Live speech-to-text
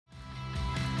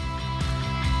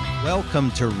Welcome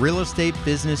to Real Estate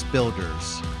Business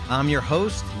Builders. I'm your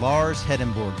host, Lars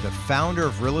Hedenborg, the founder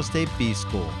of Real Estate B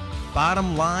School.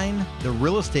 Bottom line, the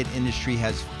real estate industry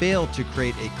has failed to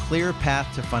create a clear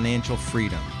path to financial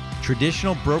freedom.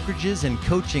 Traditional brokerages and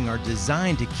coaching are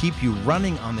designed to keep you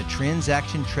running on the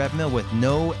transaction treadmill with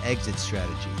no exit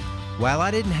strategy. While I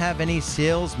didn't have any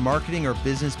sales, marketing, or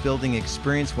business building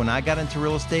experience when I got into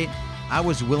real estate, I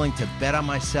was willing to bet on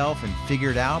myself and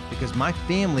figure it out because my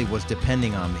family was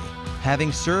depending on me.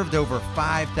 Having served over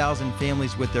 5,000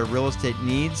 families with their real estate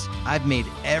needs, I've made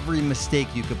every mistake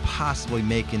you could possibly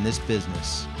make in this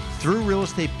business. Through Real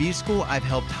Estate B School, I've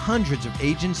helped hundreds of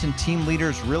agents and team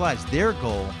leaders realize their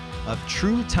goal of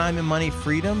true time and money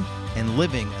freedom and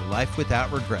living a life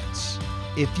without regrets.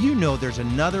 If you know there's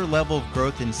another level of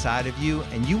growth inside of you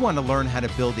and you want to learn how to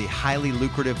build a highly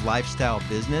lucrative lifestyle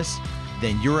business,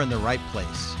 then you're in the right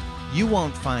place. You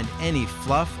won't find any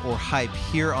fluff or hype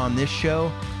here on this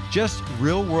show, just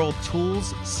real-world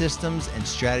tools, systems, and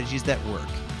strategies that work.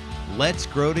 Let's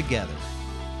grow together.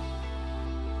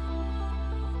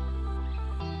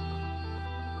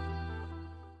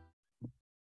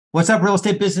 What's up, real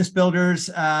estate business builders?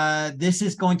 This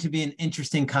is going to be an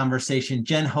interesting conversation.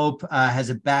 Jen Hope has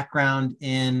a background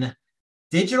in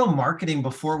digital marketing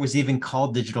before it was even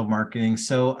called digital marketing.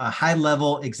 So a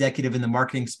high-level executive in the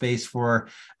marketing space for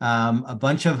a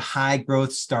bunch of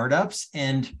high-growth startups.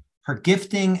 And her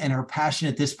gifting and her passion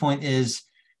at this point is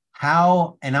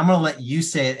how, and I'm going to let you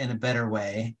say it in a better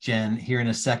way, Jen, here in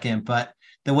a second. But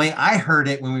the way I heard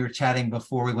it when we were chatting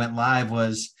before we went live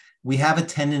was we have a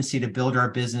tendency to build our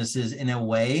businesses in a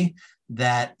way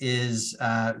that is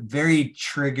very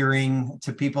triggering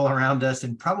to people around us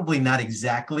and probably not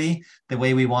exactly the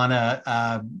way we want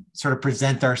to sort of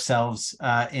present ourselves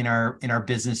in our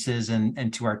businesses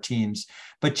and to our teams.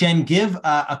 But Jen, give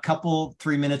a couple,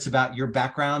 3 minutes about your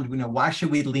background. Why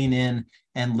should we lean in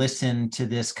and listen to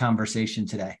this conversation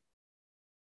today?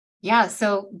 Yeah,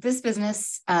 so this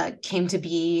business came to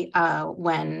be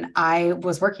when I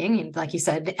was working, like you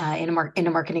said, in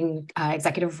a marketing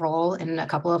executive role in a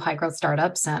couple of high growth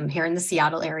startups here in the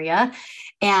Seattle area,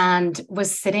 and was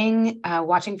sitting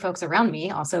watching folks around me,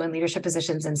 also in leadership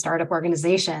positions in startup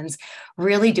organizations,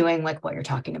 really doing like what you're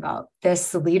talking about,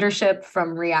 this leadership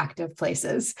from reactive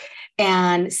places,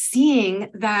 and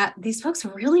seeing that these folks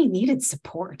really needed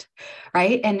support,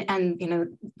 right? And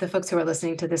the folks who are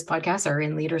listening to this podcast are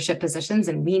in leadership positions,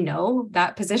 and we know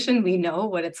that position. We know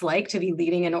what it's like to be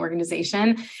leading an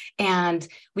organization, and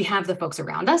we have the folks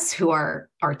around us who are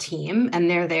our team, and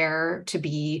they're there to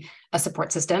be a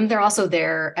support system. They're also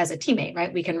there as a teammate,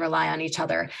 right? We can rely on each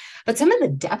other. But some of the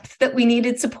depth that we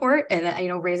needed support,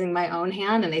 and raising my own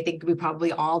hand, and I think we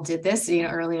probably all did this,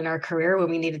 early in our career when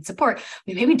we needed support,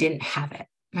 we maybe didn't have it,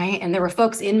 right? And there were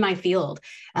folks in my field,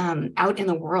 out in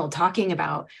the world, talking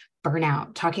about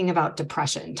burnout, talking about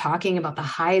depression, talking about the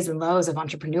highs and lows of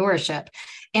entrepreneurship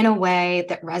in a way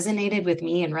that resonated with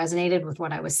me and resonated with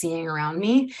what I was seeing around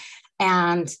me.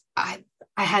 And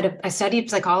I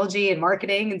studied psychology and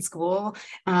marketing in school.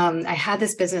 I had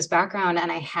this business background,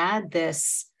 and I had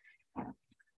this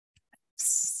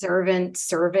servant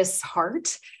service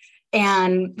heart,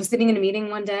 and was sitting in a meeting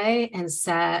one day and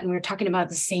we were talking about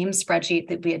the same spreadsheet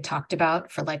that we had talked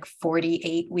about for like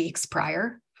 48 weeks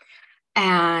prior.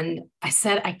 And I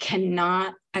said, I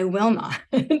will not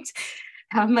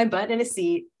have my butt in a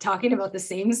seat talking about the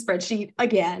same spreadsheet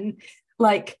again,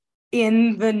 like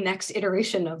in the next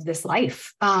iteration of this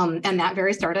life. And that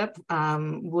very startup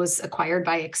was acquired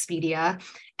by Expedia,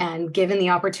 and given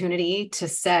the opportunity to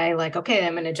say like, okay,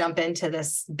 I'm going to jump into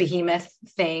this behemoth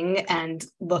thing and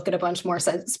look at a bunch more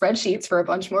spreadsheets for a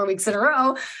bunch more weeks in a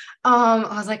row.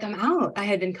 I was like, I'm out. I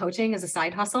had been coaching as a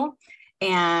side hustle.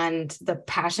 And the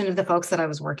passion of the folks that I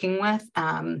was working with,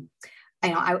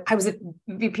 I was a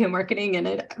VP of marketing in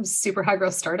a super high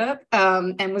growth startup,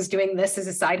 and was doing this as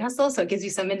a side hustle. So it gives you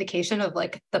some indication of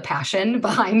like the passion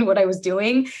behind what I was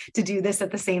doing to do this at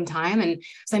the same time. And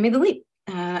so I made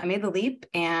the leap.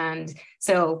 And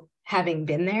so having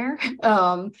been there,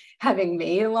 having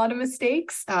made a lot of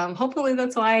mistakes, hopefully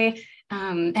that's why.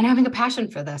 And having a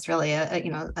passion for this, really,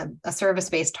 a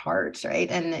service-based heart, right,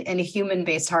 and a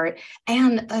human-based heart,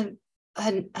 and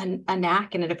a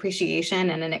knack and an appreciation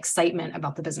and an excitement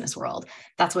about the business world.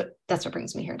 That's what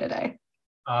brings me here today.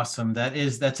 Awesome.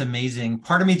 That's amazing.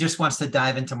 Part of me just wants to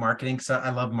dive into marketing. So I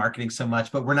love marketing so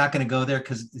much, but we're not going to go there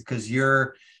because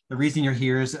the reason you're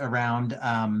here is around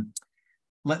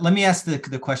Let me ask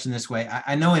the question this way.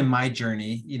 I know in my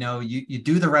journey, you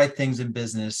do the right things in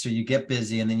business, so you get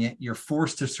busy, and then you're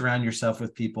forced to surround yourself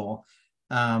with people.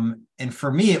 And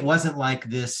for me, it wasn't like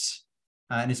this,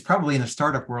 and it's probably in the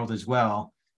startup world as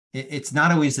well. it's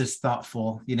not always this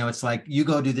thoughtful. It's like, you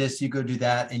go do this, you go do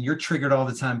that, and you're triggered all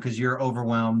the time because you're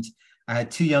overwhelmed. I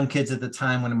had 2 young kids at the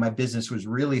time when my business was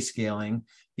really scaling,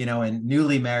 and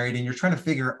newly married, and you're trying to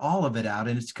figure all of it out,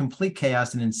 and it's complete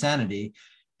chaos and insanity.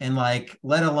 And like,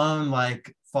 let alone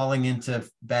like falling into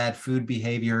bad food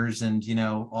behaviors and,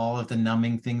 all of the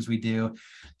numbing things we do.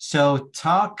 So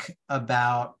talk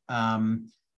about,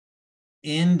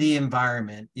 in the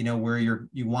environment, where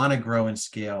you want to grow and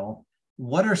scale,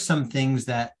 what are some things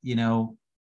that,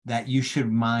 that you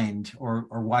should mind or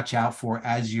watch out for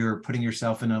as you're putting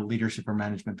yourself in a leadership or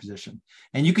management position?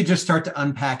 And you could just start to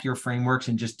unpack your frameworks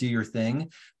and just do your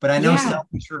thing. But I know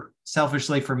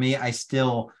selfishly for me, I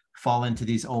still fall into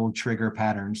these old trigger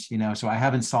patterns, so I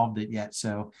haven't solved it yet.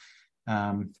 So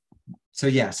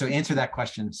answer that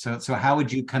question. So how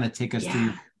would you kind of take us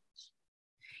through?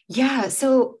 Yeah.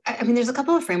 So, I mean, there's a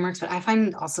couple of frameworks, but I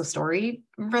find also story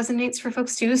resonates for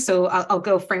folks too. So I'll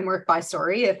go framework by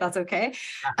story, if that's okay.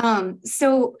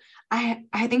 So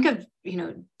I think of,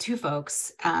 2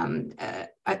 folks,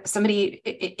 somebody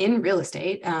in real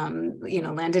estate,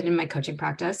 landed in my coaching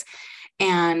practice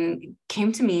and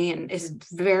came to me and is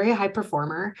very high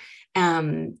performer,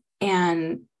 and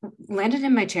landed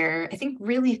in my chair, I think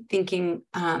really thinking,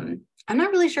 I'm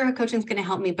not really sure how coaching is going to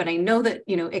help me, but I know that,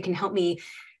 it can help me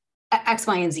X,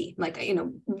 Y, and Z, like,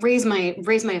 raise my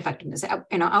effectiveness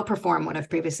and outperform what I've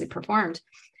previously performed.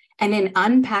 And in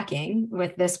unpacking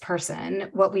with this person,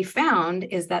 what we found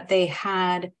is that they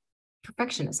had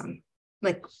perfectionism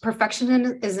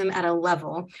at a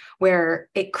level where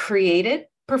it created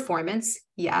performance.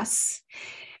 Yes.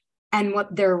 And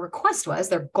what their request was,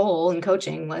 their goal in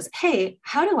coaching was, hey,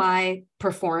 how do I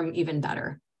perform even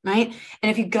better? Right.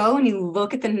 And if you go and you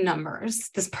look at the numbers,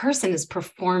 this person is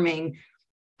performing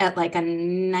at like a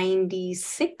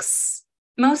 96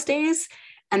 most days.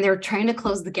 And they're trying to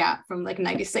close the gap from like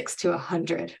 96 to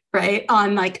 100, right?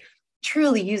 On like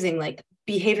truly using like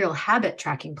behavioral habit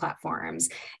tracking platforms,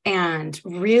 and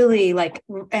really like,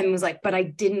 and was like, but I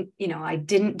didn't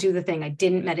do the thing. I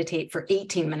didn't meditate for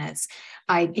 18 minutes.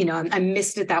 I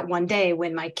missed it that one day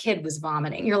when my kid was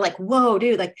vomiting. You're like, whoa,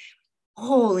 dude, like,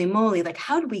 holy moly, like,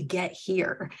 how did we get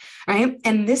here? Right.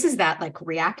 And this is that like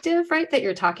reactive, right, that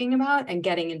you're talking about, and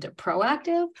getting into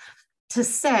proactive to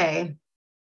say,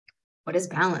 what is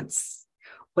balance?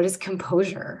 What is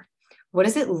composure? What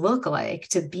does it look like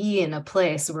to be in a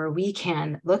place where we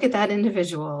can look at that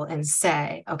individual and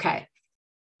say, okay,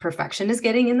 perfection is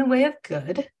getting in the way of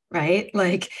good, right?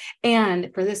 Like,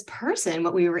 and for this person,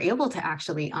 what we were able to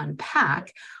actually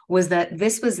unpack was that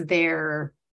this was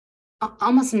their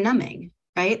almost numbing,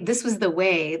 right? This was the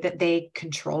way that they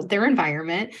controlled their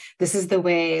environment. This is the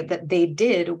way that they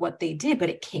did what they did, but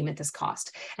it came at this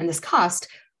cost. And this cost,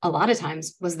 a lot of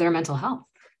times, was their mental health,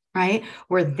 right?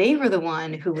 Where they were the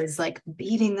one who was like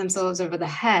beating themselves over the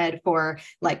head for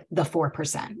like the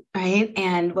 4%, right?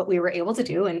 And what we were able to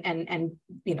do, and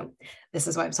this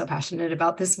is why I'm so passionate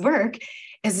about this work,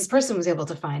 is this person was able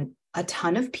to find a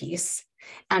ton of peace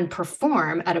and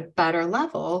perform at a better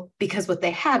level, because what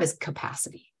they have is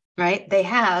capacity, right? They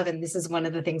have, and this is one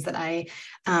of the things that I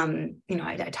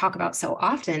talk about so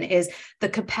often, is the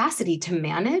capacity to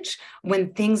manage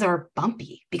when things are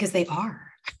bumpy, because they are.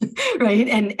 Right.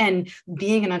 And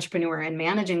being an entrepreneur and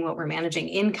managing what we're managing,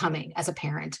 incoming as a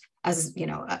parent, as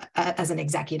as an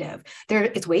executive,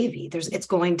 it's wavy. There's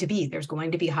going to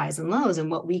be highs and lows. And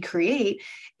what we create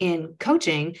in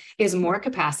coaching is more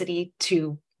capacity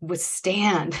to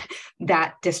withstand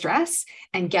that distress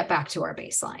and get back to our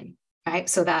baseline. Right.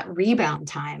 So that rebound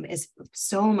time is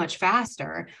so much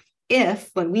faster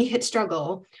if, when we hit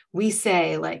struggle, we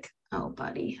say like, oh,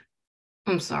 buddy,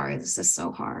 I'm sorry, this is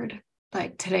so hard.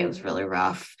 Like, today was really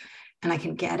rough and I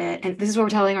can get it. And this is what we're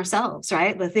telling ourselves,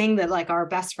 right? The thing that like our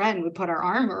best friend would put our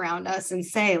arm around us and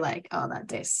say like, oh, that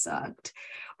day sucked,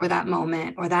 or that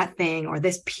moment, or that thing, or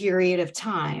this period of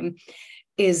time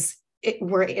is it.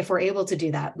 If we're able to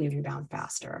do that, we rebound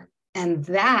faster. And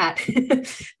that,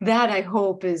 that I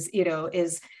hope is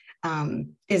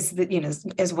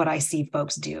what I see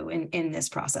folks do in this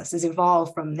process, is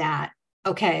evolve from that.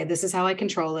 Okay, this is how I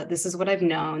control it. This is what I've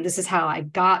known. This is how I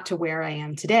got to where I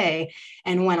am today.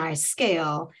 And when I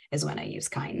scale is when I use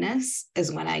kindness,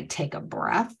 is when I take a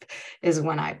breath, is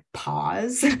when I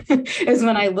pause, is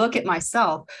when I look at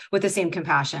myself with the same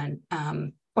compassion,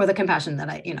 or the compassion that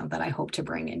I hope to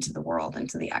bring into the world,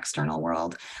 into the external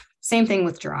world. Same thing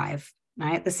with drive,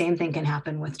 right? The same thing can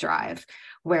happen with drive,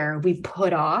 where we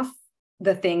put off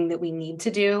the thing that we need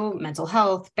to do, mental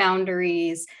health,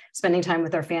 boundaries, spending time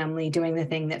with our family, doing the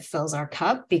thing that fills our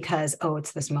cup because, oh,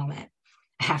 it's this moment.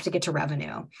 I have to get to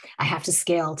revenue. I have to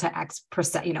scale to X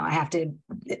percent.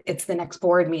 It's the next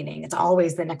board meeting. It's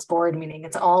always the next board meeting.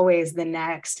 It's always the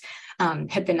next,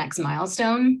 hit the next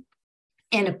milestone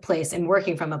in a place, and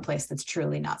working from a place that's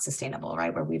truly not sustainable,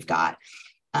 right? Where we've got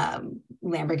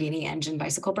Lamborghini engine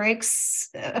bicycle brakes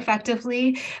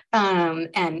effectively.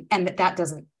 It's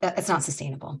not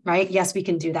sustainable, right? Yes, we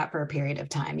can do that for a period of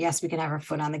time. Yes, we can have our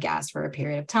foot on the gas for a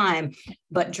period of time,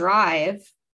 but drive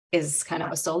is kind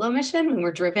of a solo mission. When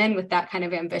we're driven with that kind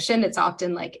of ambition, it's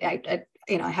often like, I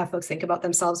have folks think about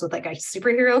themselves with like a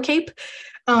superhero cape.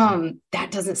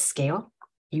 That doesn't scale.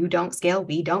 You don't scale.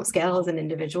 We don't scale as an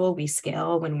individual. We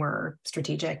scale when we're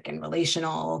strategic and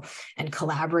relational and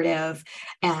collaborative.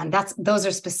 And those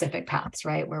are specific paths,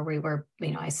 right? Where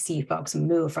I see folks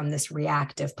move from this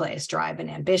reactive place, drive and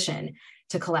ambition,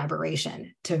 to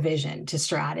collaboration, to vision, to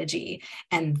strategy.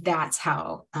 And that's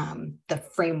how the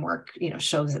framework,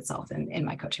 shows itself in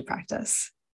my coaching practice.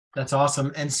 That's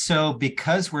awesome. And so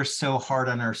because we're so hard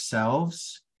on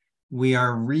ourselves, we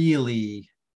are really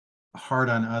hard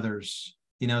on others.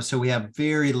 So we have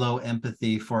very low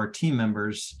empathy for our team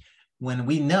members when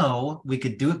we know we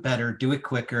could do it better, do it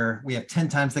quicker. We have 10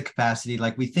 times the capacity.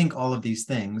 Like, we think all of these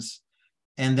things,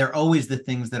 and they're always the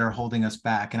things that are holding us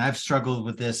back. And I've struggled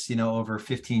with this, over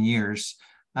 15 years.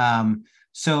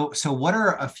 So what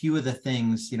are a few of the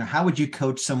things, how would you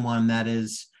coach someone that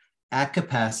is at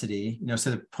capacity,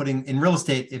 so putting in real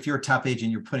estate, if you're a top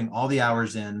agent, you're putting all the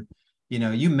hours in,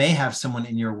 you may have someone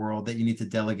in your world that you need to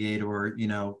delegate or,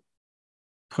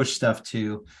 push stuff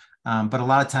to, but a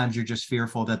lot of times you're just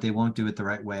fearful that they won't do it the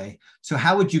right way. So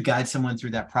how would you guide someone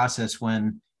through that process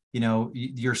when,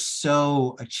 you're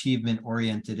so achievement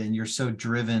oriented and you're so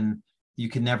driven, you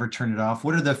can never turn it off?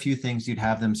 What are the few things you'd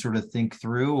have them sort of think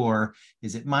through? Or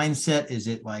is it mindset? Is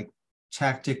it like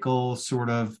tactical sort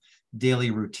of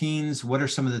daily routines? What are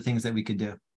some of the things that we could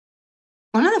do?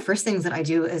 One of the first things that I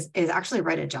do is actually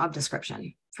write a job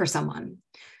description for someone.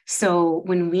 So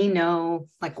when we know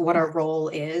like what our role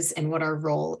is and what our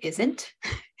role isn't,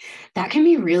 that can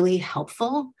be really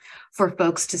helpful for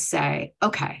folks to say,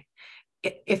 okay,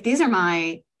 if these are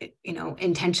my,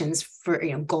 intentions for,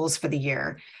 goals for the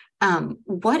year,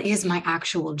 what is my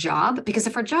actual job? Because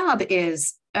if our job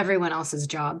is everyone else's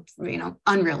job,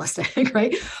 unrealistic,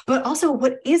 right? But also,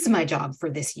 what is my job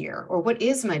for this year? Or what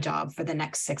is my job for the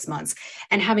next 6 months?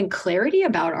 And having clarity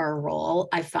about our role,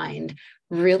 I find,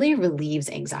 really relieves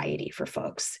anxiety for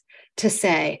folks to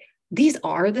say, these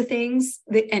are the things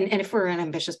that, and if we're an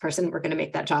ambitious person, we're going to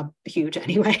make that job huge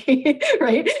anyway,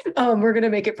 right? We're going to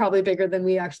make it probably bigger than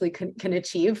we actually can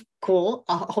achieve. Cool.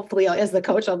 Hopefully, as the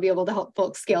coach, I'll be able to help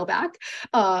folks scale back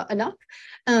enough.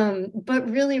 But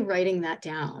really writing that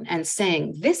down and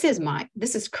saying, this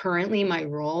is currently my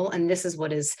role, and this is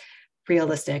what is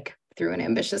realistic through an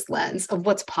ambitious lens of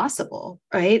what's possible,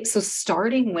 right? So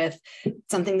starting with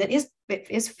something that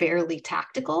is fairly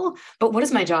tactical, but what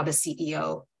is my job as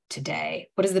CEO today?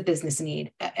 What does the business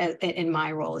need in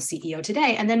my role as CEO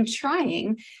today? And then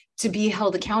trying to be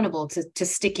held accountable to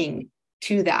sticking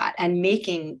to that and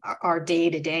making our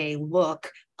day-to-day look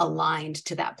aligned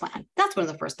to that plan. That's one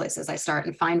of the first places I start,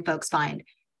 and folks find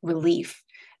relief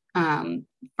from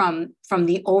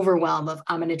the overwhelm of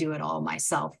I'm going to do it all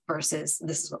myself versus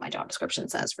this is what my job description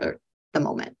says for the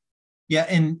moment. Yeah.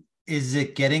 And is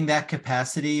it getting that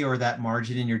capacity or that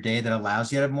margin in your day that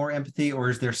allows you to have more empathy? Or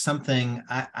is there something,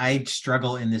 I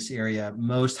struggle in this area,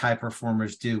 most high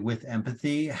performers do, with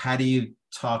empathy? How do you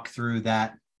talk through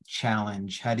that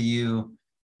challenge? How do you,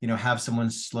 have someone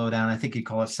slow down? I think you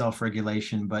call it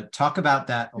self-regulation, but talk about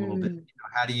that a little bit.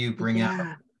 How do you bring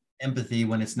out empathy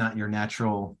when it's not your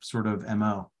natural sort of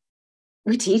MO?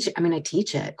 I teach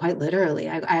it quite literally.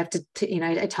 I have to,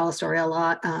 I tell a story a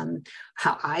lot,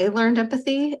 how I learned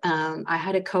empathy. I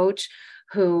had a coach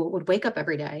who would wake up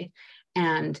every day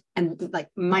and like,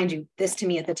 mind you, this to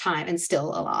me at the time, and still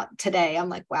a lot today, I'm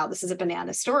like, wow, this is a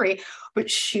banana story. But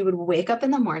she would wake up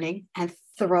in the morning and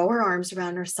throw her arms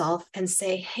around herself and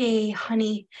say, hey,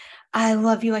 honey, I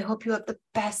love you. I hope you have the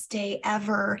best day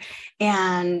ever.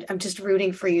 And I'm just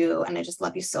rooting for you. And I just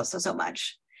love you so, so, so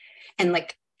much. And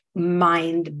like,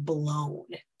 mind blown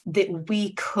that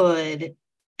we could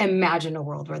imagine a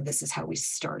world where this is how we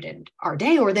started our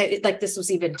day, or that like this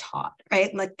was even taught,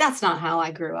 right? Like, that's not how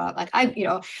I grew up. Like I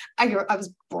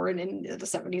was born in the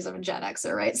 70s. I'm a Gen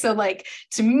Xer, right? So like,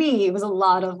 to me, it was a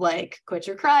lot of like, quit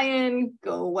your crying,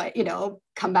 go away,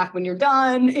 come back when you're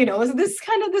done, this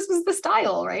was the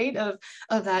style, right? Of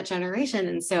that generation.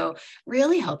 And so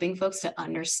really helping folks to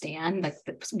understand like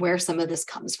where some of this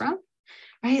comes from,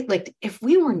 right? Like if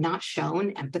we were not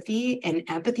shown empathy, and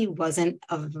empathy wasn't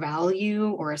a value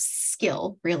or a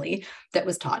skill really that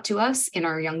was taught to us in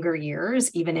our younger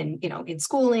years, even in, in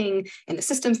schooling, in the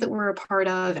systems that we're a part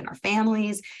of, in our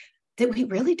families, that we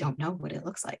really don't know what it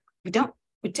looks like. We don't.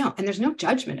 And there's no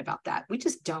judgment about that. We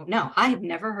just don't know. I have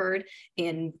never heard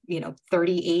in,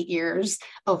 38 years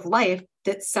of life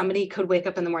that somebody could wake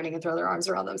up in the morning and throw their arms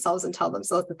around themselves and tell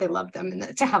themselves that they love them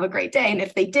and to have a great day. And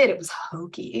if they did, it was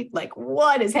hokey. Like,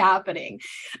 what is happening?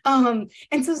 And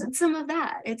so it's some of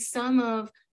that. It's some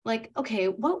of like, okay,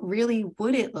 what really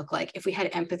would it look like if we had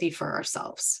empathy for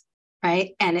ourselves?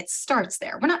 Right. And it starts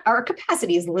there. Our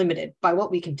capacity is limited by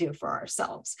what we can do for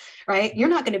ourselves. Right. You're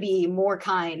not going to be more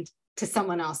kind to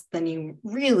someone else than you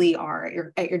really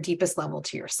are at your deepest level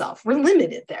to yourself. We're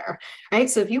limited there, right?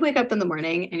 So if you wake up in the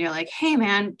morning and you're like, hey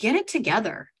man, get it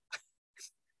together.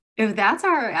 If that's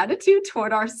our attitude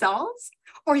toward ourselves,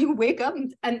 or you wake up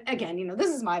and again,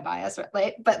 this is my bias,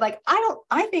 right? But like,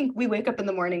 I think we wake up in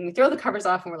the morning, we throw the covers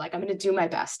off and we're like, I'm going to do my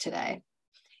best today.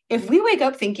 If we wake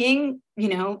up thinking,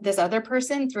 this other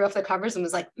person threw off the covers and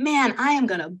was like, man, I am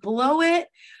going to blow it.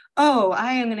 Oh,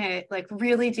 I am going to like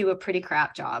really do a pretty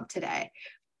crap job today.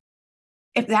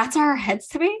 If that's our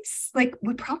headspace, like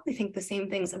we probably think the same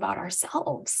things about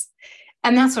ourselves.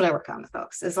 And that's what I work on with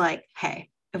folks is like, hey,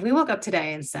 if we woke up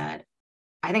today and said,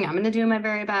 I think I'm going to do my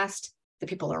very best. The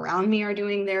people around me are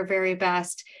doing their very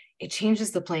best. It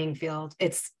changes the playing field.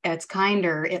 It's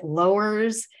kinder. It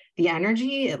lowers the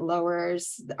energy. It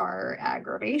lowers our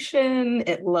aggravation.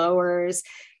 It lowers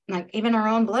like even our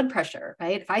own blood pressure,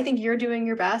 right? If I think you're doing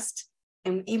your best,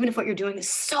 and even if what you're doing is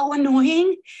so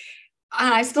annoying,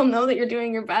 I still know that you're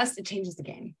doing your best, it changes the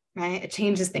game, right? It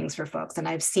changes things for folks. And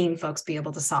I've seen folks be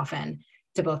able to soften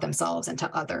to both themselves and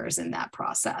to others in that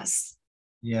process.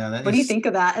 Yeah. What do you think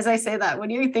of that? As I say that, what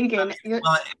are you thinking? Well,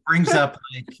 it brings up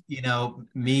like,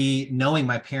 me knowing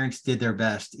my parents did their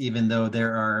best, even though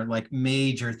there are like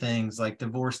major things like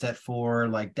divorced at 4,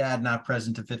 like dad not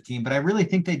present to 15, but I really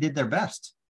think they did their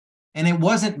best. And it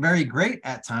wasn't very great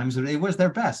at times, but it was their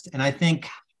best. And I think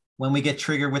when we get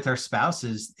triggered with our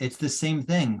spouses, it's the same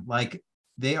thing. Like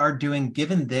they are doing,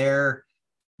 given their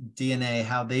DNA,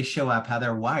 how they show up, how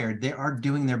they're wired, they are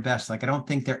doing their best. Like, I don't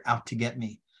think they're out to get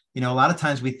me. A lot of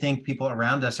times we think people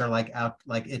around us are like out,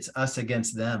 like it's us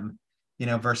against them,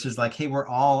 versus like, hey, we're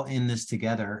all in this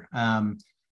together.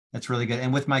 That's really good.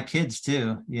 And with my kids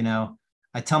too,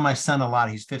 I tell my son a lot,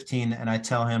 he's 15, and I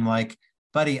tell him like,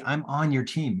 buddy, I'm on your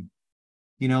team.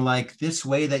 Like this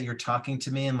way that you're talking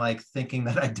to me and like thinking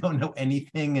that I don't know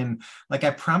anything. And like, I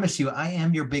promise you, I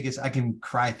am your biggest, I can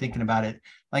cry thinking about it.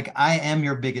 Like I am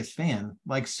your biggest fan.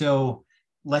 Like, so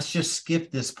let's just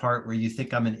skip this part where you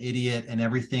think I'm an idiot and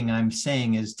everything I'm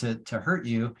saying is to hurt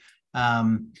you.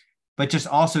 But just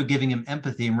also giving him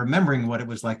empathy and remembering what it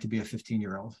was like to be a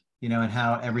 15-year-old, and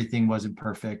how everything wasn't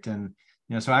perfect. And,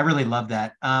 so I really love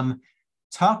that.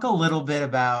 Talk a little bit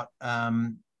about,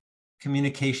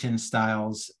 communication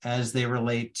styles as they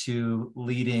relate to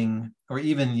leading, or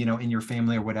even, in your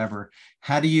family or whatever.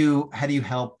 How do you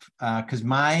help? Because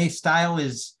my style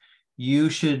is,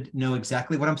 you should know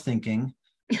exactly what I'm thinking.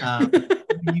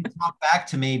 When you talk back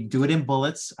to me, do it in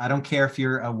bullets. I don't care if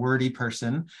you're a wordy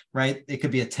person, right? It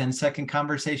could be a 10-second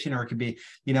conversation, or it could be,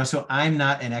 so I'm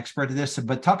not an expert at this,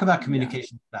 but talk about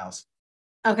communication styles.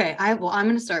 Okay. I'm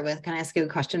going to start with, can I ask you a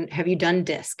question? Have you done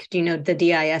DISC? Do you know the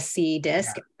DISC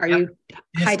DISC? Yeah. Are you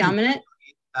high dominant?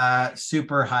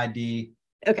 Super high D.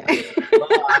 Okay.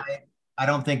 I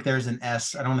don't think there's an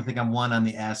S. I don't think I'm one on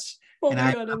the S. Oh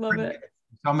my God, I love it.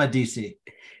 I'm a DC.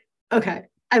 Okay.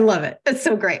 I love it. It's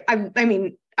so great. I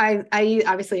mean, I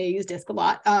obviously I use DISC a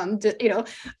lot, but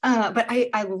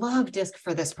I love DISC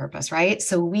for this purpose, right?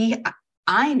 So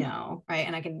I know, right?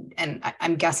 And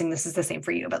I'm guessing this is the same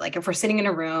for you, but like if we're sitting in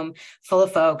a room full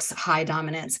of folks, high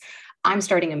dominance, I'm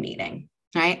starting a meeting,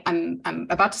 right? I'm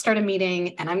about to start a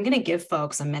meeting, and I'm going to give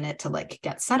folks a minute to like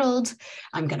get settled.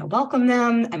 I'm going to welcome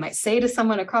them. I might say to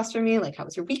someone across from me, like, how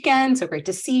was your weekend? So great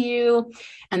to see you.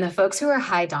 And the folks who are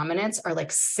high dominance are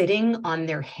like sitting on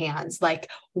their hands. Like,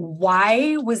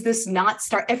 why was this not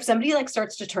start? If somebody like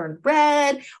starts to turn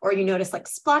red, or you notice like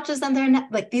splotches on their neck,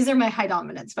 like these are my high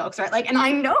dominance folks, right? Like, and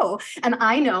I know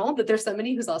that there's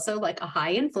somebody who's also like a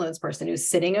high influence person who's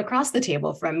sitting across the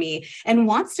table from me and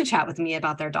wants to chat with me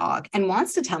about their dog and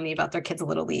wants to tell me about their kids'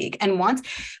 little league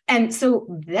and so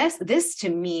this to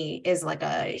me is like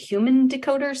a human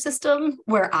decoder system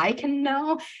where I can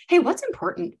know, hey, what's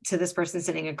important to this person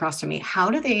sitting across from me? How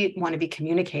do they want to be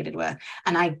communicated with?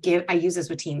 And I use this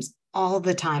with teams all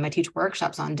the time. I teach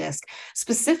workshops on DISC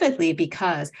specifically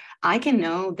because I can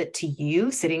know that to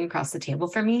you sitting across the table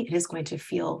from me, it is going to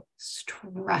feel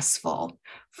stressful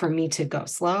for me to go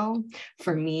slow,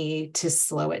 for me to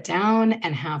slow it down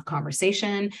and have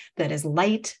conversation that is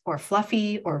light or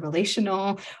fluffy or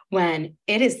relational when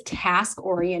it is task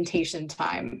orientation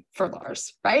time for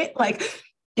Lars, right? Like,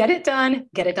 get it done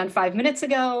 5 minutes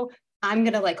ago. I'm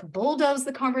going to like bulldoze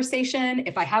the conversation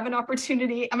if I have an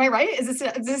opportunity. Am I right? Does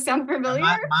this sound familiar?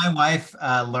 My wife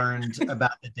learned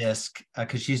about the DISC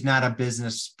because she's not a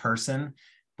business person,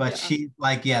 but she's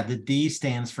like, yeah, the D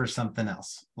stands for something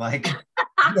else. Like,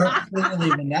 you are clearly,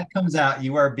 when that comes out,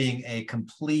 you are being a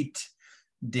complete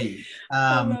D.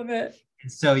 I love it.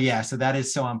 So yeah, so that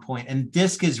is so on point. And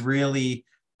DISC is really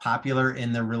popular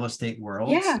in the real estate world.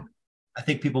 Yeah. I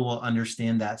think people will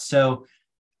understand that. So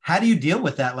how do you deal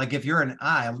with that? Like if you're an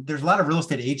I, there's a lot of real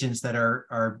estate agents that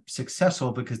are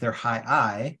successful because they're high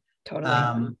I.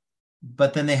 Totally.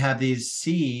 But then they have these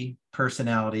C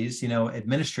personalities,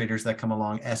 administrators that come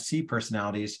along, SC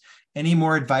personalities. Any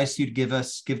more advice you'd give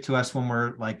to us when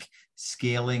we're like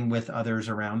scaling with others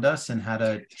around us and how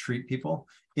to treat people?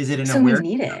 Is it an awareness?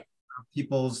 We need it.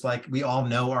 People's like, we all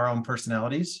know our own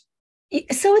personalities.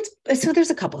 So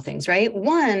there's a couple of things, right?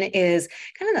 One is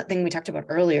kind of that thing we talked about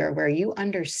earlier, where you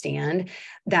understand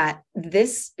that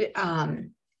this,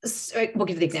 we'll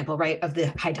give the example, right, of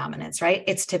the high dominance, right?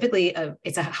 It's typically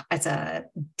it's a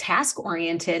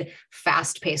task-oriented,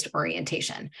 fast-paced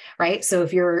orientation, right? So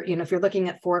if you're looking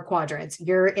at 4 quadrants,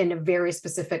 you're in a very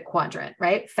specific quadrant,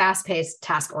 right? Fast-paced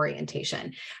task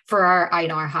orientation. For our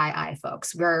high I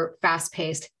folks, we're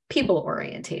fast-paced people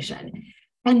orientation.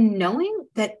 And knowing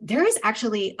that there is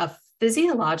actually a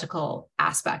physiological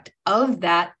aspect of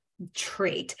that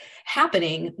trait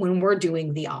happening when we're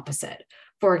doing the opposite.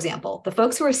 For example, the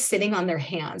folks who are sitting on their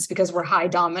hands because we're high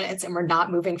dominance and we're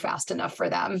not moving fast enough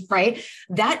for them, right?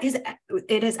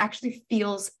 It actually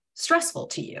feels stressful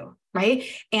to you, right?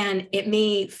 And it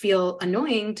may feel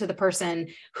annoying to the person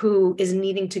who is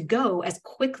needing to go as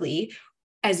quickly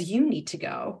as you need to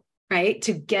go, right?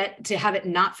 To have it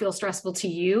not feel stressful to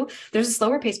you. There's a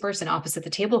slower paced person opposite the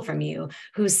table from you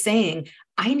who's saying,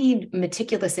 I need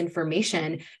meticulous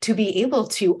information to be able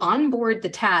to onboard the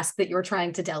task that you're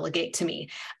trying to delegate to me.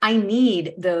 I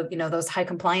need those high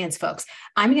compliance folks.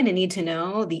 I'm going to need to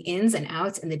know the ins and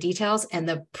outs and the details and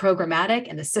the programmatic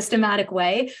and the systematic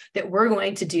way that we're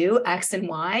going to do X and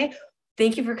Y.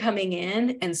 Thank you for coming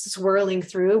in and swirling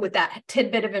through with that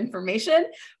tidbit of information,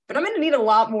 but I'm going to need a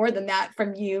lot more than that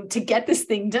from you to get this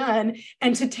thing done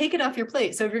and to take it off your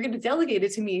plate. So if you're going to delegate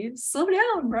it to me, slow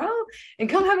down, bro, and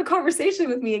come have a conversation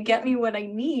with me and get me what I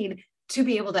need to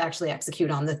be able to actually execute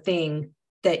on the thing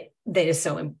that is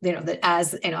so, that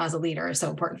as a leader is so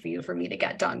important for me to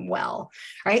get done well,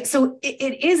 right? So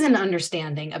it is an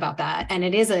understanding about that. And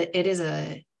it is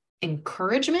a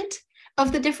encouragement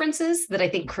of the differences that I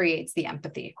think creates the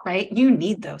empathy, right? You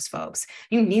need those folks.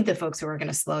 You need the folks who are going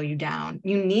to slow you down.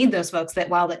 You need those folks that,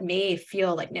 while it may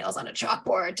feel like nails on a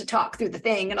chalkboard to talk through the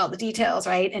thing and all the details,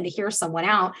 right? And to hear someone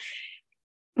out,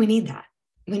 we need that.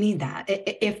 We need that.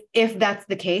 If that's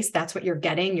the case, that's what you're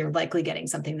getting. You're likely getting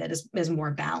something that is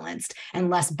more balanced and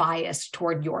less biased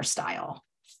toward your style.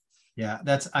 Yeah,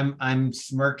 I'm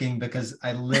smirking because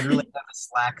I literally have a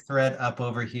Slack thread up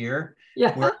over here.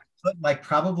 Yeah. Where put like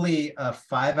probably a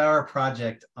 5-hour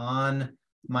project on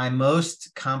my most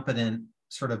competent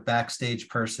sort of backstage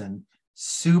person,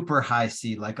 super high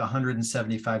C, like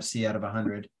 175 C out of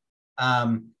 100.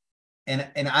 And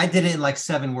I did it in like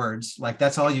 7 words. Like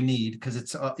that's all you need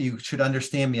because you should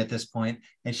understand me at this point.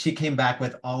 And she came back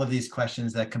with all of these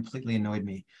questions that completely annoyed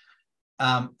me.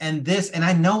 And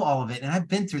I know all of it, and I've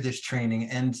been through this training,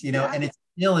 and and it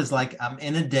still is like I'm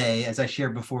in a day, as I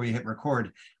shared before we hit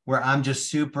record, where I'm just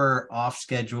super off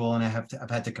schedule, and I've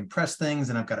had to compress things,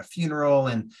 and I've got a funeral,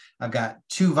 and I've got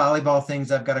 2 volleyball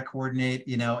things I've got to coordinate,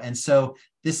 and so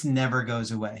this never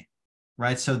goes away,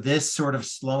 right? So this sort of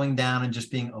slowing down and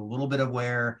just being a little bit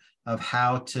aware of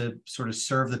how to sort of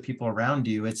serve the people around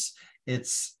you.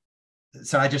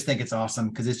 So I just think it's awesome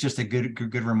because it's just a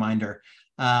good reminder.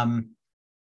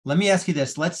 Let me ask you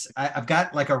this. I've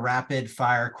got like a rapid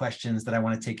fire questions that I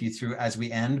want to take you through as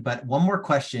we end, but one more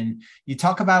question. You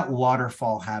talk about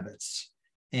waterfall habits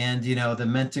and,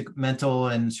 the mental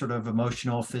and sort of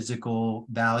emotional, physical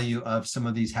value of some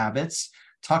of these habits.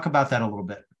 Talk about that a little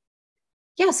bit.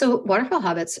 Yeah. So waterfall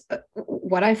habits,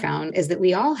 what I found is that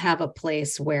we all have a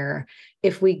place where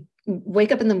if we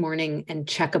wake up in the morning and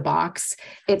check a box,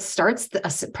 it starts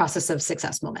a process of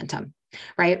success momentum.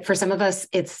 right? For some of us,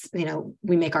 it's,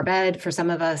 we make our bed. For some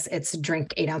of us, it's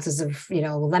drink 8 ounces of,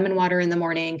 lemon water in the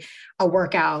morning, a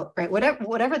workout, right?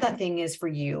 Whatever that thing is for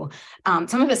you.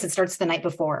 Some of us, it starts the night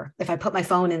before. If I put my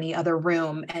phone in the other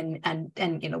room and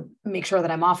make sure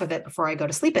that I'm off of it before I go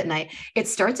to sleep at night, it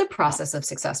starts a process of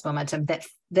success momentum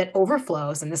that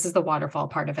overflows. And this is the waterfall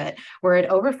part of it, where it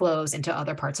overflows into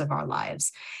other parts of our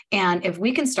lives. And if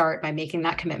we can start by making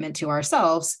that commitment to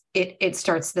ourselves, it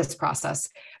starts this process.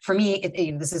 For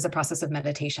me, this is a process of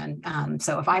meditation.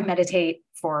 So if I meditate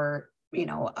for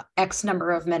X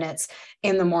number of minutes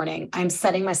in the morning, I'm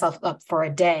setting myself up for a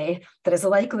day that is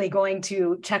likely going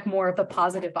to check more of the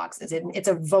positive boxes. It's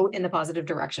a vote in the positive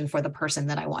direction for the person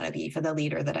that I want to be, for the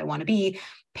leader that I want to be,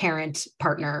 parent,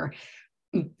 partner,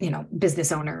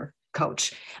 business owner,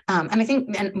 coach. And I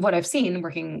think, and what I've seen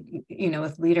working,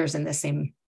 with leaders in this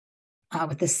same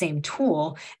with this same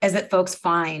tool, is that folks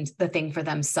find the thing for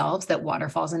themselves that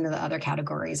waterfalls into the other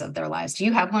categories of their lives. Do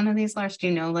you have one of these, Lars? Do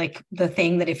you know, like, the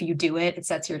thing that if you do it, it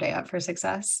sets your day up for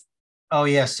success? Oh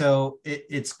yeah. So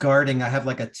it's guarding. I have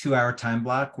like a 2-hour time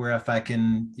block where if I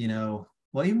can,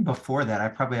 well, even before that, I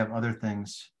probably have other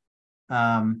things.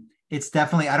 It's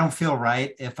definitely, I don't feel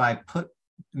right if I put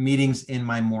meetings in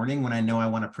my morning when I know I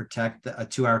want to protect a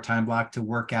 2-hour time block to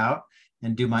work out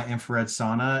and do my infrared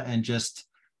sauna and just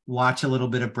watch a little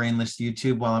bit of brainless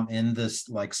YouTube while I'm in this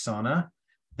like sauna.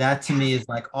 That to me is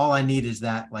like, all I need is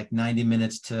that like 90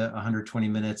 minutes to 120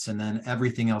 minutes, and then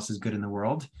everything else is good in the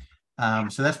world.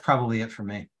 So that's probably it for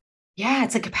me. Yeah,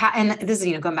 it's a capacity, and this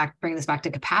is, bring this back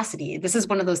to capacity. This is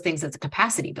one of those things that's a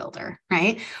capacity builder,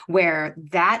 right? Where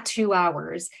that 2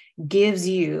 hours gives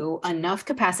you enough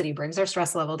capacity, brings our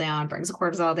stress level down, brings the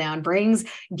cortisol down,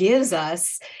 gives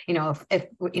us, if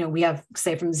we have,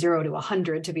 say, from 0 to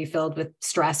 100 to be filled with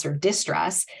stress or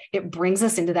distress, it brings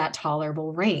us into that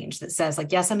tolerable range that says,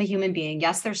 like, yes, I'm a human being.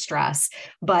 Yes, there's stress,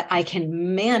 but I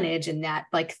can manage in that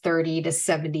like 30 to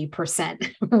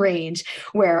 70% range,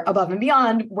 where above and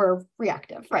beyond, we're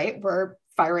reactive, right? We're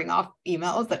firing off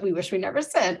emails that we wish we never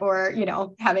sent, or,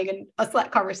 having a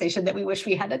Slack conversation that we wish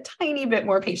we had a tiny bit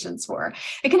more patience for.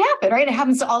 It can happen, right? It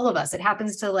happens to all of us. It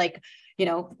happens to, like,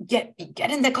 get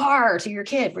in the car to your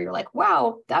kid where you're like,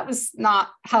 wow, that was not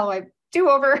how I do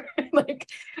over. Like,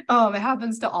 it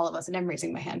happens to all of us. And I'm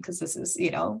raising my hand because this is, we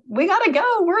gotta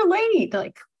go. We're late.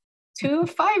 Like, 2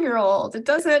 5-year-olds.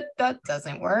 That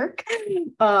doesn't work.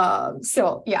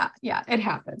 So yeah, it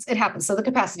happens. So the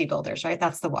capacity builders, right?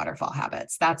 That's the waterfall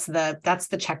habits. That's the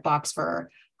checkbox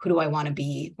for who do I want to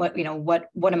be? What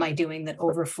am I doing that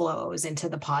overflows into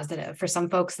the positive? For some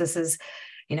folks, this is,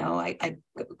 I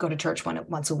go to church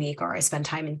once a week, or I spend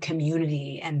time in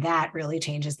community, and that really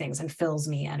changes things and fills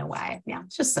me in a way. Yeah.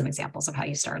 It's just some examples of how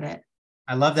you start it.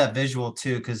 I love that visual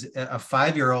too, because a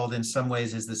 5-year-old in some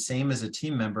ways is the same as a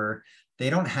team member. They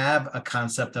don't have a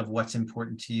concept of what's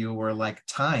important to you or like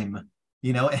time,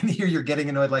 and here you're getting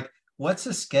annoyed, like, what's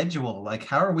a schedule? Like,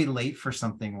 how are we late for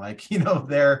something? Like, they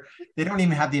don't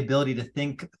even have the ability to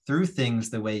think through things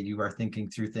the way you are thinking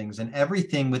through things. And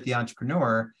everything with the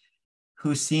entrepreneur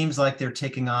who seems like they're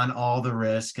taking on all the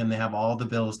risk and they have all the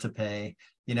bills to pay,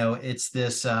 it's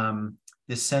this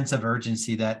sense of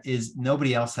urgency that is,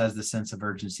 nobody else has the sense of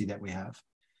urgency that we have.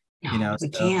 No, we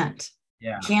can't.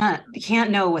 Yeah.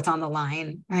 Can't know what's on the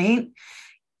line, right?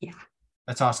 Yeah.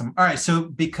 That's awesome. All right. So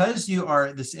because you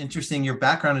are this interesting, your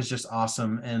background is just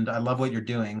awesome, and I love what you're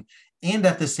doing. And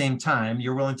at the same time,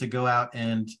 you're willing to go out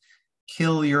and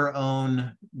kill your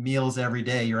own meals every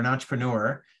day. You're an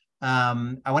entrepreneur.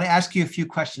 I want to ask you a few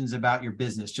questions about your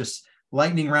business, just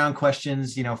lightning round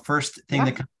questions, first thing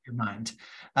that comes to your mind.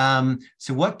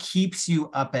 So what keeps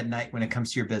you up at night when it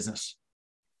comes to your business?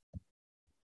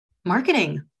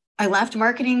 Marketing. I left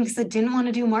marketing because I didn't want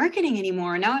to do marketing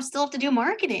anymore. Now I still have to do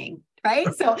marketing, right?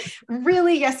 So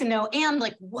really, yes and no. And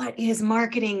like, what is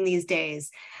marketing these days?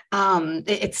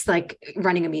 It's like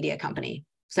running a media company.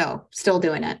 So still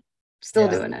doing it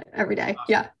every day.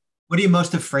 Yeah. What are you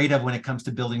most afraid of when it comes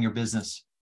to building your business?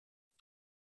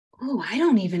 Oh, I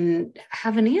don't even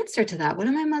have an answer to that. What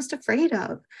am I most afraid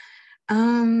of?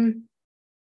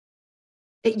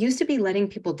 It used to be letting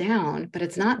people down, but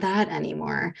it's not that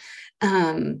anymore.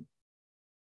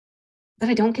 That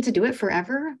I don't get to do it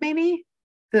forever, maybe.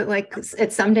 That like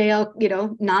it's someday I'll,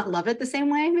 not love it the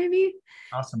same way, maybe.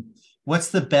 Awesome.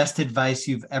 What's the best advice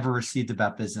you've ever received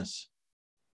about business?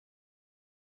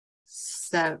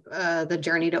 So the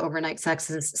journey to overnight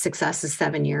success is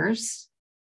 7 years,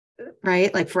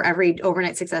 right? Like for every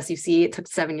overnight success you see, it took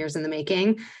 7 years in the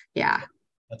making. Yeah.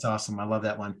 That's awesome. I love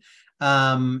that one.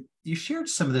 You shared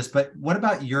some of this, but what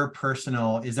about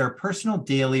is there a personal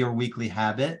daily or weekly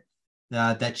habit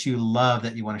that you love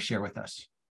that you want to share with us?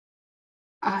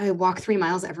 I walk 3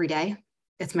 miles every day.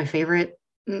 It's my favorite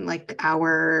like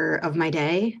hour of my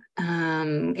day.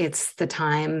 It's the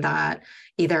time that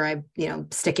either I,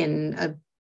 stick in a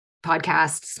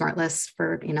podcast smart list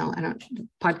for, I don't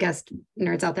podcast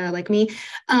nerds out there like me.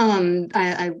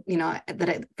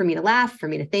 For me to laugh, for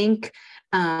me to think.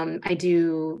 I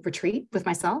do retreat with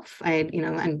myself.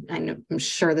 I'm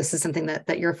sure this is something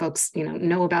that your folks,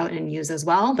 know about and use as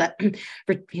well, but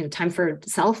time for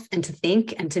self and to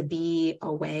think and to be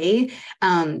away.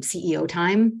 CEO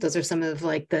time. Those are some of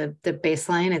like the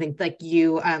baseline. I think like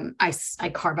you, I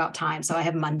carve out time. So I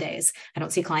have Mondays. I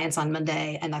don't see clients on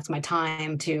Monday, and that's my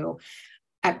time to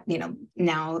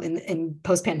now in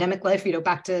post-pandemic life,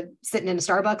 back to sitting in a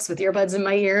Starbucks with earbuds in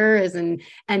my ears and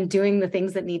doing the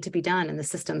things that need to be done in the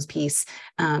systems piece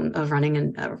of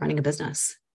running a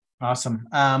business. Awesome.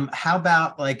 How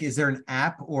about is there an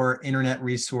app or internet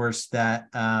resource that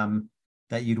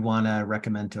you'd want to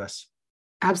recommend to us?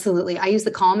 Absolutely. I use the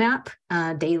Calm app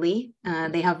daily.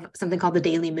 They have something called the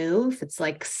Daily Move. It's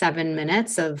like 7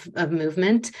 minutes of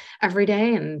movement every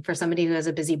day. And for somebody who has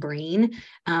a busy brain,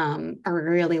 I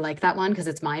really like that one because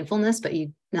it's mindfulness, but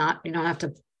you don't have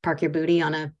to park your booty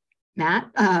on a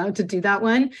mat to do that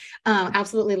one.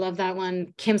 Absolutely love that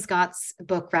one. Kim Scott's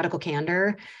book, Radical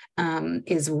Candor,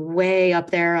 is way up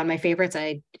there on my favorites.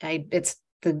 It's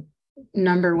the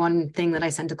number one thing that I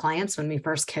send to clients when we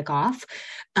first kick off.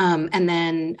 And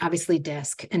then obviously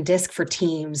DISC for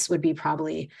teams would be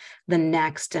probably the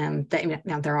next.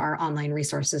 Now there are online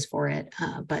resources for it,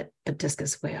 but DISC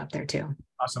is way up there too.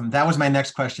 Awesome. That was my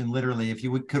next question. Literally, if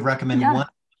you could recommend one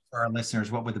for our listeners,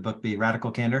 what would the book be?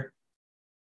 Radical Candor?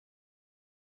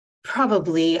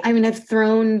 Probably. I mean, I've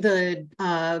thrown the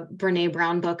Brene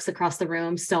Brown books across the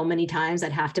room so many times.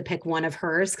 I'd have to pick one of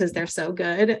hers because they're so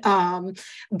good.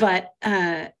 But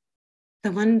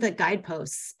the one that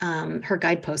Guideposts, her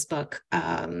Guidepost book,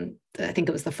 I think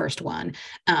it was the first one,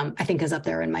 I think is up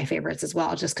there in my favorites as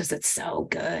well, just because it's so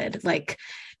good. Like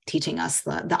teaching us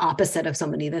the opposite of so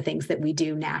many of the things that we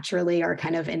do naturally are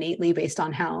kind of innately based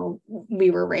on how we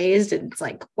were raised. And it's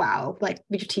like, wow, like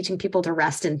you're teaching people to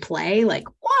rest and play. Like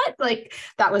what? Like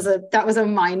that was a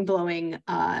mind-blowing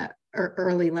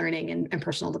early learning and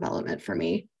personal development for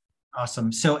me.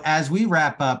 Awesome. So as we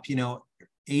wrap up,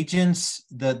 agents,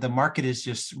 the market is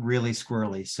just really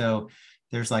squirrely. So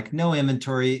there's like no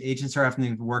inventory. Agents are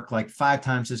having to work like 5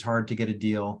 times as hard to get a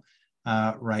deal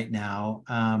right now.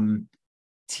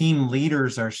 Team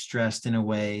leaders are stressed in a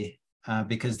way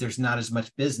because there's not as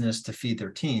much business to feed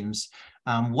their teams.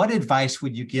 What advice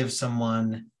would you give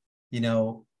someone,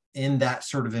 in that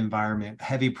sort of environment,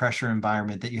 heavy pressure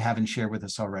environment that you haven't shared with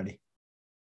us already?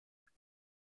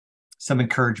 Some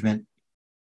encouragement.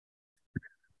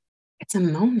 It's a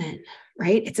moment,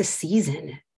 right? It's a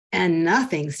season and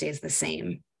nothing stays the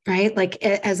same, right? Like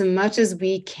as much as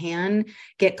we can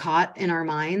get caught in our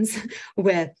minds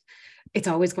with it's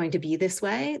always going to be this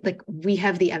way. Like we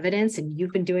have the evidence and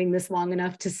you've been doing this long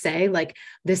enough to say like,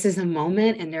 this is a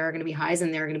moment and there are going to be highs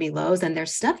and there are going to be lows and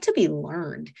there's stuff to be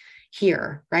learned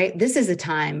here, right? This is a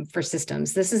time for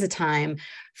systems. This is a time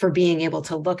for being able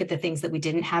to look at the things that we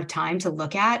didn't have time to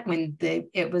look at when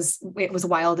it was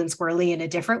wild and squirrely in a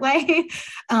different way.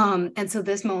 And so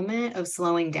this moment of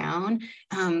slowing down,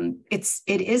 it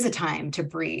is a time to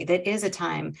breathe. It is a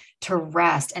time to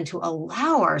rest and to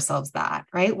allow ourselves that,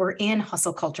 right? We're in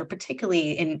hustle culture,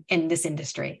 particularly in this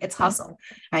industry. It's hustle,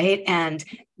 right? And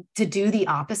to do the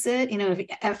opposite,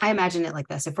 if I imagine it like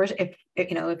this,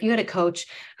 if you had a coach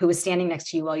who was standing next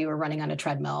to you while you were running on a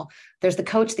treadmill, there's the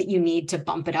coach that you need to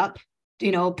bump it up,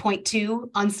 0.2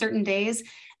 on certain days.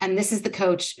 And this is the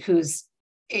coach who's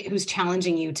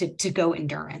challenging you to go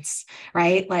endurance,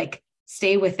 right? Like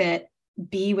stay with it,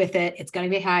 be with it. It's going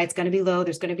to be high. It's going to be low.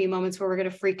 There's going to be moments where we're going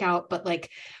to freak out, but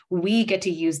like we get to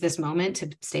use this moment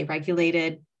to stay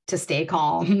regulated, to stay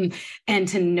calm, and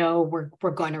to know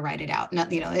we're going to ride it out. Not,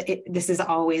 this is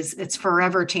always, it's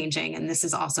forever changing. And this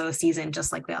is also a season,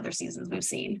 just like the other seasons we've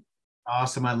seen.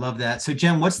 Awesome. I love that. So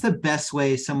Jen, what's the best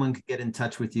way someone could get in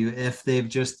touch with you if they've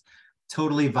just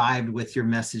totally vibed with your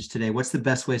message today? What's the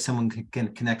best way someone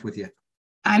can connect with you?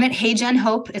 I'm at Hey Jen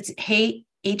Hope. It's Hey,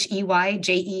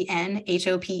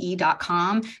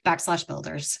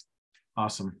 HeyJenHope.com/builders.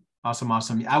 Awesome.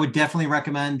 I would definitely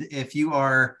recommend if you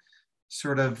are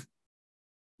sort of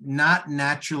not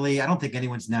naturally, I don't think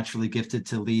anyone's naturally gifted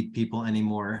to lead people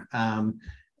anymore.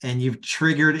 And you've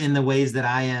triggered in the ways that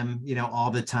I am,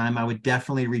 all the time. I would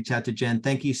definitely reach out to Jen.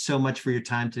 Thank you so much for your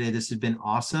time today. This has been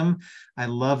awesome. I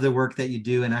love the work that you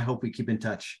do, and I hope we keep in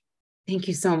touch. Thank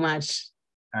you so much.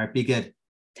 All right, be good.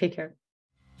 Take care.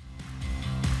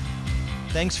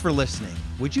 Thanks for listening.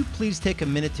 Would you please take a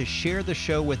minute to share the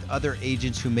show with other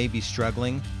agents who may be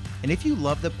struggling? And if you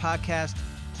love the podcast,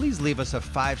 please leave us a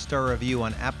 5-star review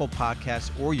on Apple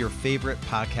Podcasts or your favorite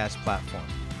podcast platform.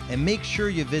 And make sure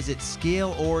you visit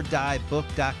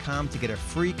scaleorddiebook.com to get a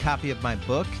free copy of my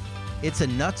book. It's a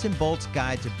nuts and bolts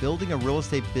guide to building a real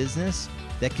estate business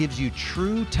that gives you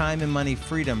true time and money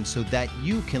freedom so that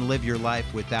you can live your life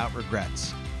without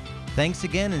regrets. Thanks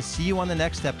again, and see you on the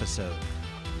next episode.